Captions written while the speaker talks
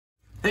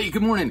Hey,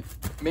 good morning.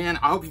 Man,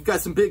 I hope you've got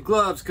some big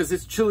gloves because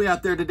it's chilly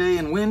out there today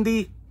and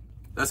windy.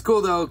 That's cool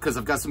though, because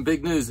I've got some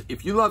big news.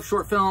 If you love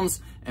short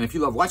films and if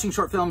you love watching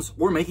short films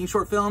or making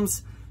short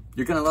films,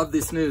 you're gonna love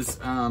this news.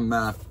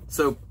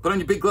 So put on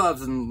your big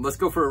gloves and let's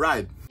go for a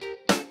ride.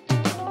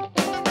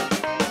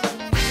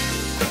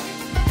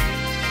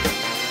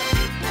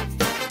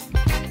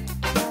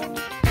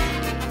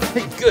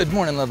 Hey, good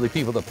morning, lovely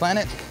people of the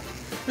planet.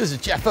 This is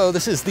Jeffo.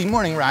 This is the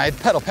Morning Ride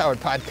pedal powered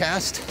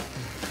podcast.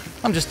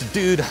 I'm just a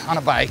dude on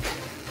a bike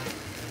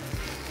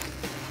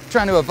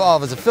trying to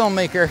evolve as a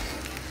filmmaker,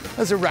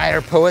 as a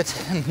writer, poet,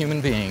 and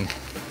human being.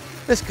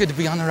 It's good to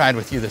be on the ride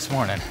with you this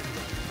morning.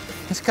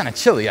 It's kind of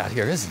chilly out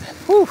here, isn't it?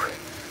 Whew.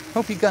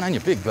 Hope you got on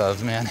your big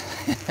gloves, man.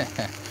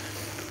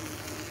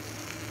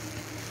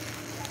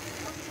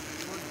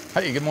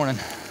 Hey, good morning.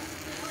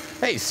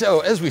 Hey,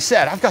 so as we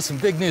said, I've got some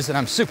big news that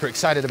I'm super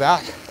excited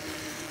about.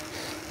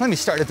 Let me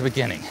start at the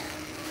beginning.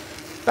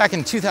 Back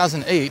in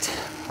 2008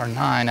 or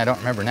 9, I don't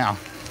remember now,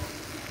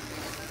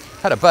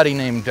 had a buddy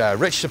named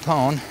Rich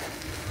Chapone.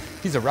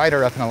 He's a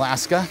writer up in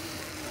Alaska.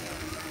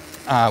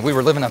 We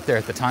were living up there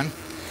at the time.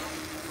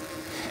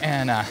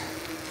 And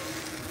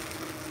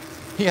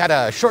he had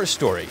a short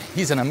story.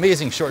 He's an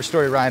amazing short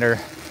story writer.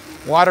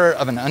 Water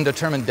of an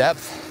Undetermined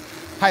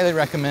Depth. Highly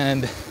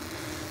recommend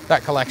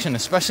that collection,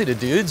 especially to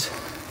dudes.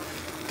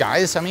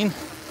 Guys, I mean.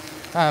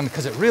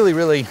 Because it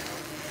really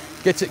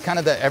gets at kind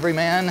of the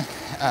everyman,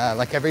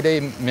 like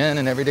everyday men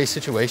in everyday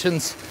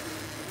situations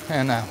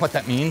and what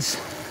that means.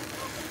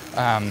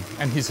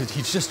 And he's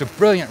just a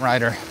brilliant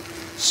writer,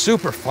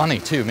 super funny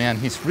too, man.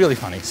 He's really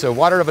funny. So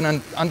Water of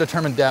an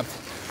Undetermined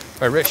Depth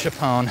by Rich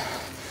Chapone,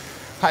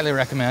 highly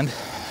recommend.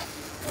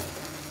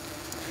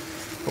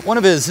 But one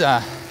of his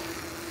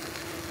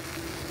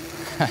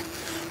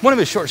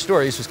short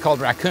stories was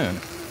called Raccoon,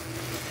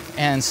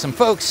 and some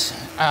folks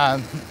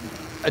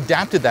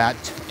adapted that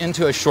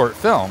into a short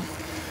film.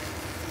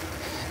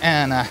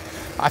 And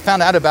I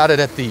found out about it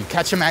at the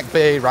Kachemak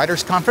Bay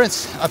Writers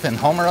Conference up in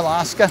Homer,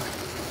 Alaska.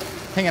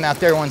 Hanging out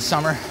there one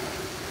summer.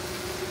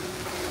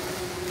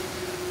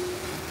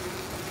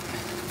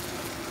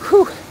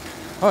 Whew.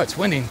 Oh, it's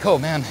windy and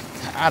cold, man.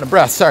 Out of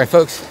breath. Sorry,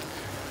 folks.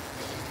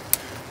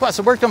 Plus,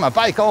 I worked on my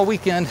bike all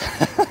weekend.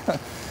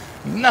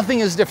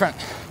 Nothing is different.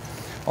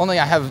 Only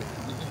I have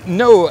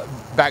no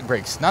back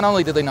brakes. Not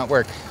only did they not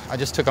work, I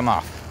just took them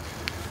off.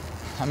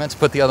 I meant to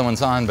put the other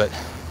ones on, but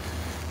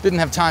didn't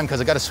have time because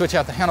I got to switch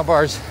out the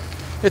handlebars.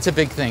 It's a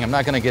big thing. I'm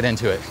not going to get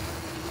into it.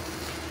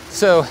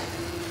 So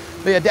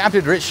they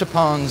adapted Rich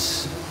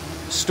Chapone's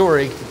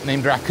story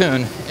named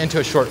Raccoon into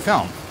a short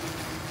film.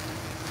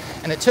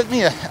 And it took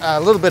me a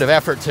little bit of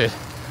effort to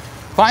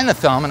find the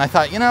film, and I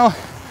thought, you know,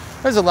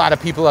 there's a lot of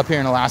people up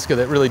here in Alaska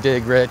that really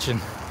dig Rich, and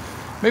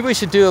maybe we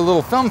should do a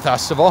little film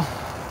festival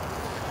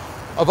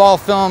of all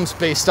films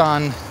based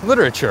on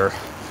literature,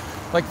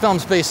 like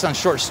films based on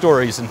short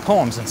stories and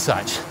poems and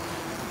such.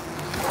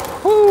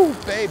 Whoo,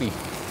 baby.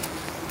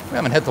 We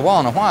haven't hit the wall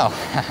in a while.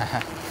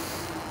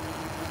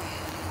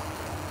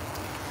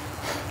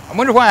 I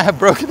wonder why I have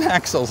broken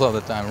axles all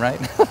the time, right?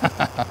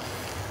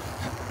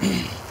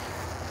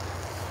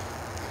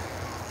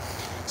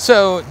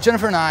 So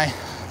Jennifer and I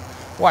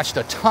watched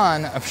a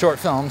ton of short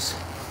films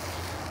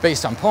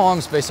based on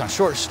poems, based on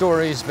short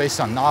stories, based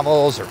on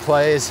novels or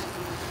plays.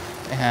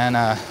 And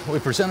we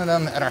presented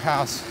them at our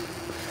house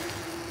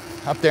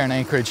up there in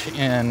Anchorage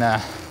in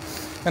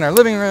our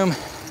living room.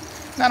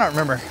 And I don't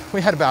remember,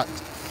 we had about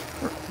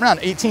around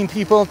 18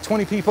 people,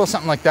 20 people,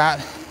 something like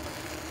that.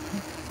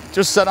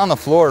 Just sat on the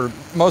floor.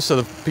 Most of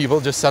the people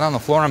just sat on the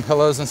floor on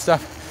pillows and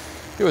stuff.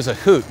 It was a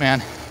hoot,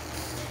 man.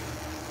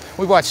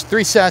 We watched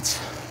 3 sets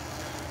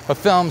of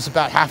films,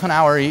 about half an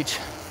hour each.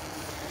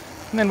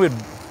 And then we'd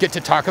get to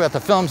talk about the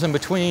films in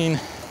between.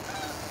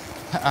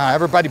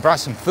 Everybody brought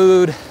some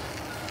food.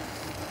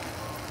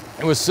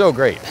 It was so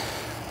great.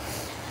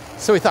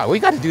 So we thought, we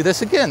got to do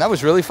this again. That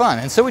was really fun.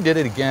 And so we did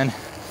it again.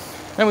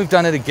 And we've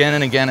done it again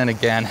and again and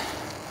again.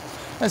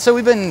 And so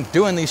we've been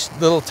doing these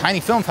little tiny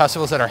film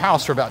festivals at our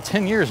house for about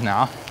 10 years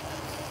now.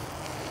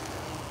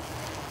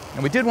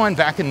 And we did one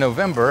back in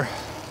November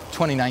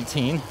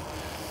 2019.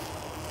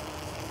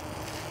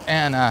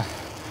 And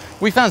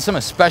we found some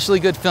especially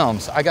good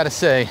films. I gotta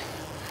say,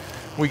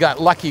 we got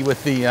lucky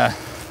with the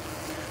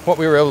what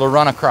we were able to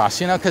run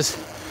across, you know, because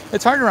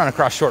it's hard to run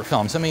across short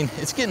films. I mean,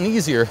 it's getting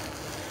easier,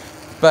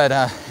 but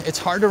it's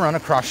hard to run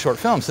across short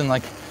films. And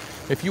like,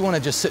 if you want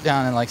to just sit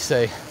down and like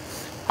say,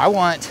 I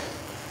want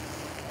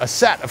a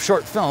set of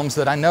short films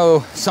that I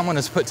know someone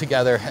has put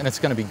together and it's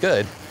going to be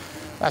good,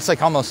 that's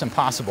like almost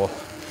impossible.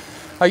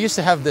 I used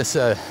to have this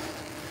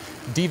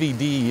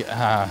DVD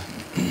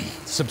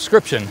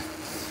subscription,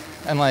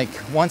 and like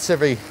once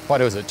every,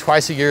 what was it,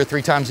 twice a year,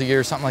 3 times a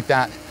year, something like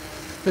that,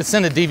 they'd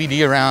send a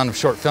DVD around of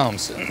short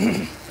films.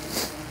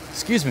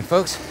 Excuse me,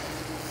 folks.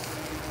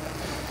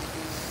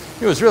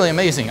 It was really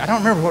amazing. I don't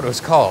remember what it was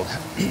called.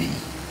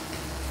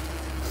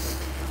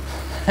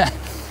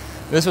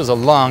 This was a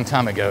long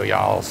time ago,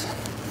 y'alls.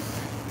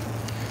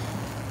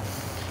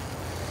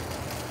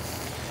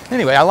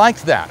 Anyway, I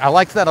liked that. I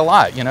liked that a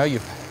lot. You know, you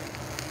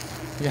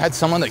you had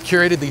someone that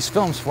curated these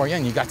films for you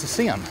and you got to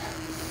see them.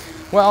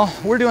 Well,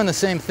 we're doing the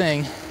same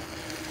thing,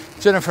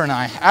 Jennifer and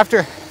I.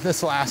 After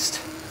this last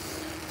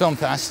film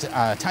fest,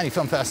 tiny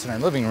film fest in our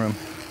living room,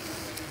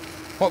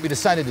 what we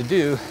decided to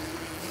do,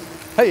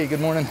 hey,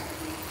 good morning.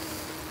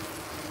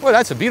 Boy,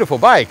 that's a beautiful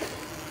bike.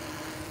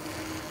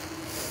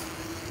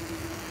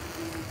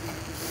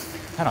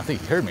 I don't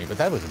think you heard me, but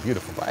that was a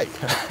beautiful bike.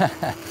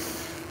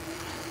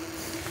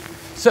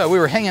 So we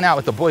were hanging out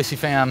with the Boise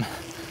family,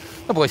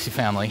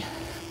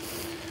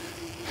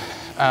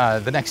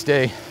 the next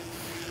day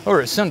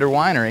over at Cinder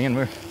Winery, and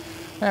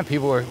we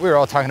were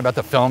all talking about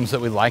the films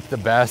that we liked the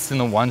best and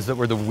the ones that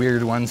were the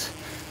weird ones,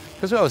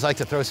 because we always like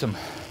to throw some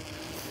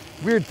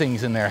weird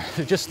things in there.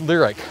 They're just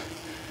lyric,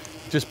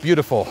 just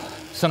beautiful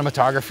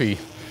cinematography,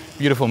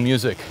 beautiful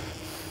music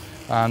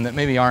that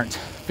maybe aren't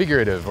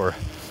figurative or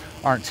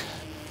aren't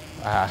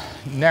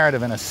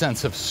narrative in a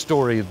sense of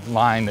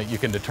storyline that you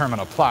can determine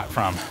a plot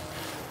from.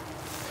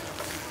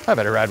 I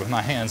better ride with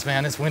my hands,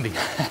 man. It's windy.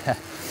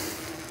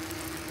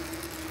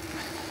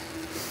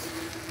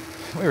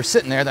 We were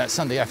sitting there that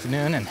Sunday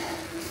afternoon and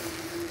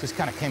just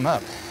kind of came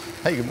up.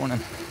 Hey, good morning.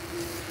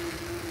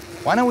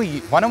 Why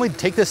don't we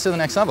take this to the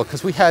next level?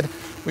 Because we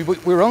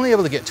were only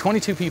able to get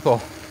 22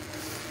 people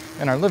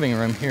in our living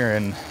room here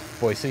in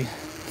Boise,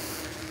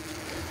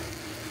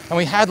 and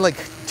we had like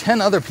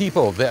 10 other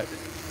people that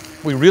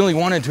we really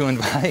wanted to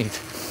invite.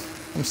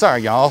 I'm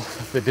sorry, y'all,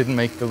 if it didn't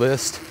make the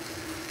list.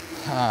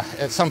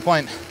 At some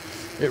point,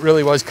 it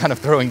really was kind of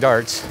throwing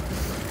darts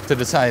to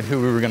decide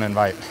who we were going to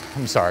invite.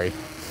 I'm sorry.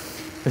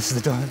 This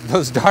is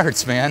those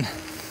darts, man.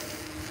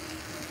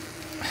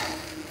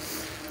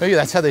 Maybe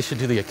that's how they should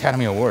do the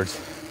Academy Awards.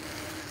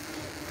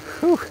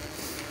 Whew.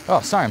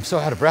 Oh, sorry, I'm so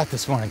out of breath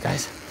this morning,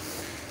 guys.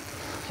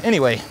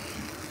 Anyway,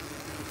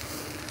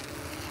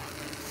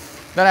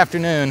 that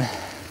afternoon,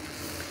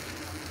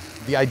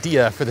 the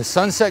idea for the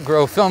Sunset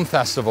Grove Film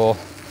Festival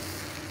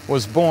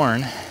was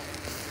born.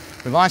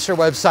 We launched our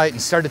website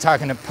and started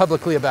talking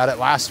publicly about it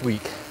last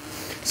week.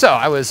 So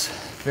I was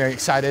very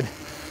excited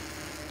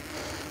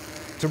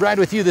to ride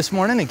with you this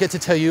morning and get to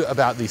tell you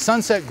about the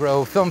Sunset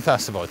Grove Film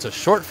Festival. It's a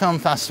short film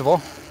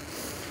festival.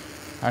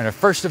 Our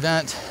first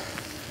event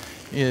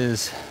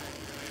is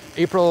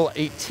April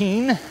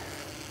 18,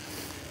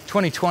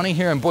 2020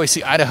 here in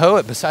Boise, Idaho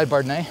at Beside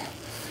Bardnay.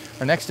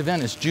 Our next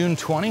event is June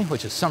 20,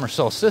 which is summer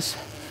solstice.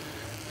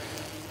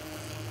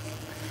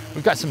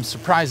 We've got some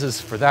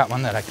surprises for that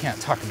one that I can't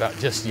talk about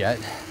just yet,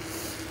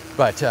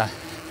 but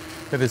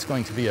it is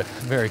going to be a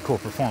very cool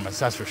performance,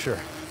 that's for sure.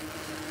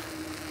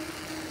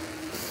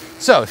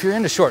 So if you're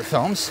into short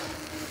films,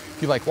 if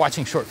you like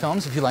watching short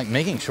films, if you like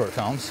making short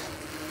films,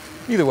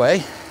 either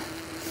way,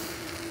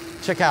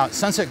 check out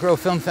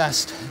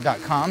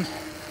sunsetgrovefilmfest.com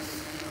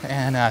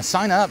and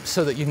sign up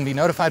so that you can be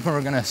notified when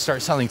we're going to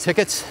start selling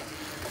tickets.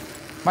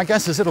 My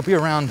guess is it'll be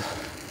around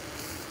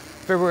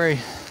February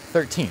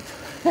 13th.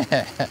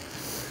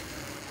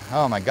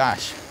 Oh my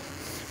gosh,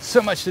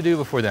 so much to do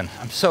before then.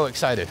 I'm so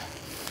excited.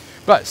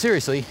 But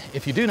seriously,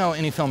 if you do know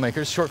any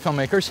filmmakers, short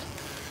filmmakers,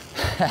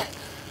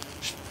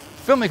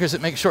 filmmakers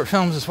that make short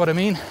films is what I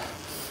mean.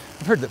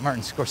 I've heard that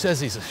Martin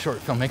Scorsese's a short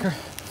filmmaker.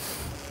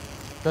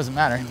 Doesn't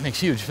matter, he makes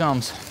huge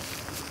films.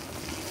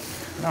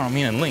 I don't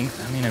mean in length,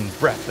 I mean in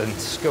breadth and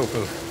scope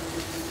of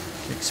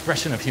the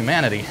expression of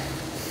humanity,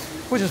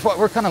 which is what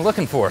we're kind of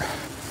looking for.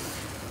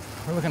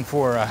 We're looking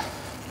for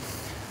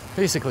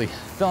basically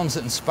films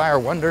that inspire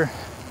wonder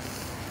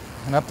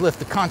and uplift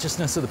the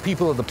consciousness of the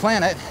people of the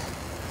planet.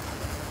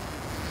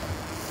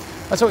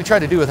 That's what we try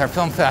to do with our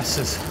film fest,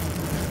 is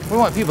we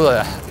want people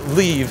to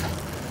leave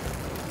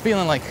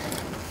feeling like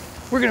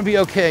we're going to be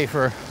okay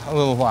for a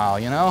little while,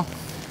 you know?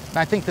 And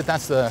I think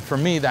that for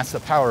me, that's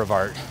the power of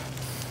art.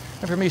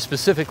 And for me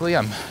specifically,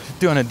 I'm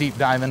doing a deep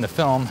dive into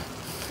film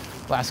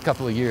last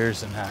couple of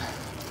years, and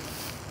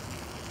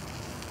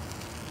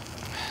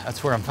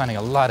that's where I'm finding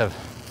a lot of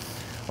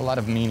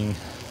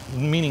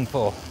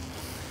meaningful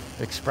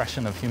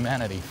expression of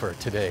humanity for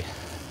today.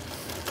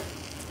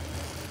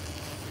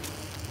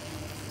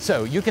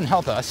 So you can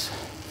help us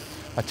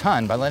a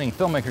ton by letting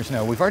filmmakers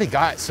know. We've already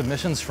got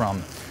submissions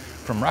from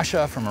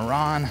Russia, from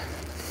Iran,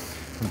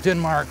 from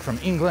Denmark, from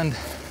England,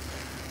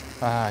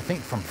 I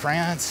think from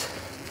France,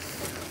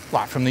 a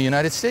lot from the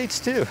United States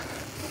too.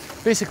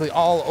 Basically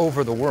all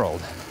over the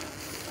world.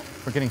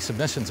 We're getting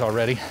submissions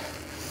already,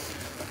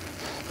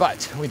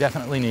 but we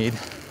definitely need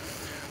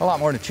a lot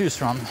more to choose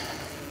from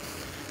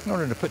in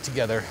order to put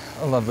together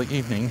a lovely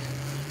evening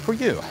for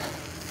you.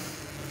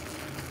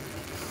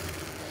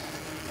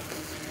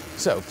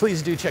 So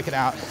please do check it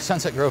out,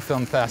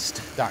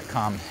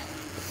 sunsetgrovefilmfest.com.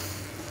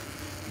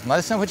 Let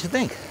us know what you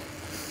think.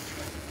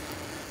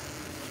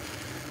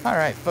 All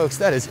right, folks,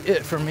 that is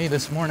it for me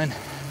this morning.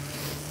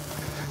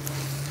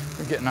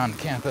 We're getting on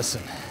campus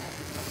and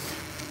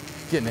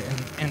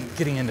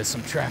getting into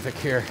some traffic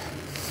here.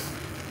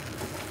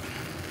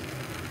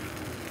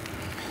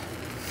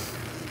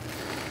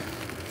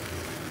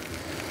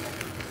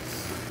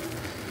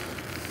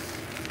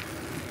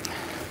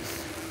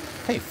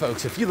 Hey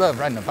folks, if you love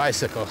riding a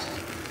bicycle,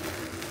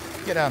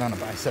 get out on a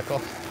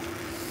bicycle.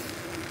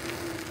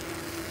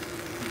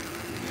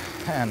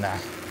 And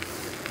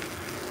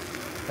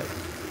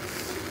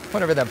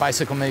whatever that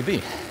bicycle may be.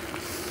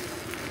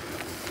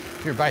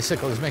 If your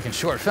bicycle is making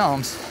short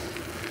films,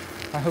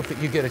 I hope that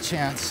you get a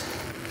chance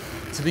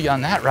to be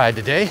on that ride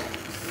today.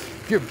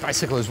 If your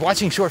bicycle is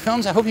watching short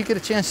films, I hope you get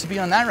a chance to be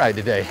on that ride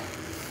today.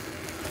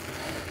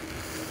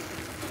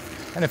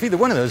 And if either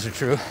one of those are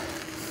true,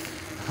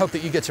 I hope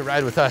that you get to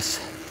ride with us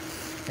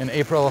in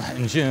April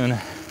and June.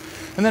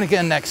 And then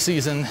again next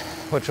season,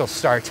 which will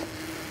start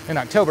in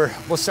October,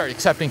 we'll start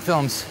accepting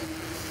films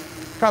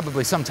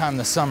probably sometime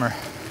this summer.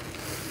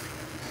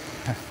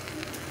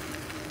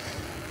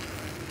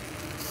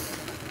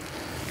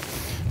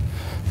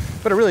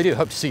 But I really do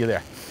hope to see you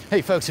there.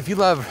 Hey folks, if you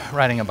love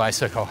riding a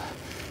bicycle,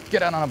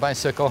 get out on a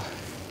bicycle.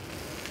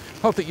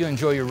 Hope that you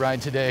enjoy your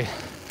ride today.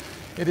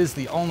 It is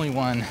the only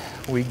one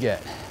we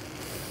get.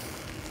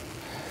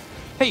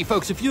 Hey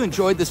folks, if you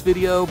enjoyed this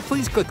video,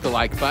 please click the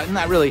like button.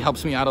 That really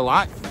helps me out a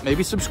lot.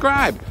 Maybe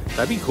subscribe.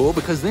 That'd be cool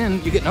because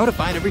then you get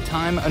notified every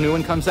time a new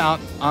one comes out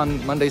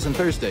on Mondays and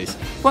Thursdays.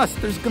 Plus,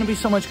 there's gonna be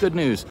so much good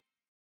news.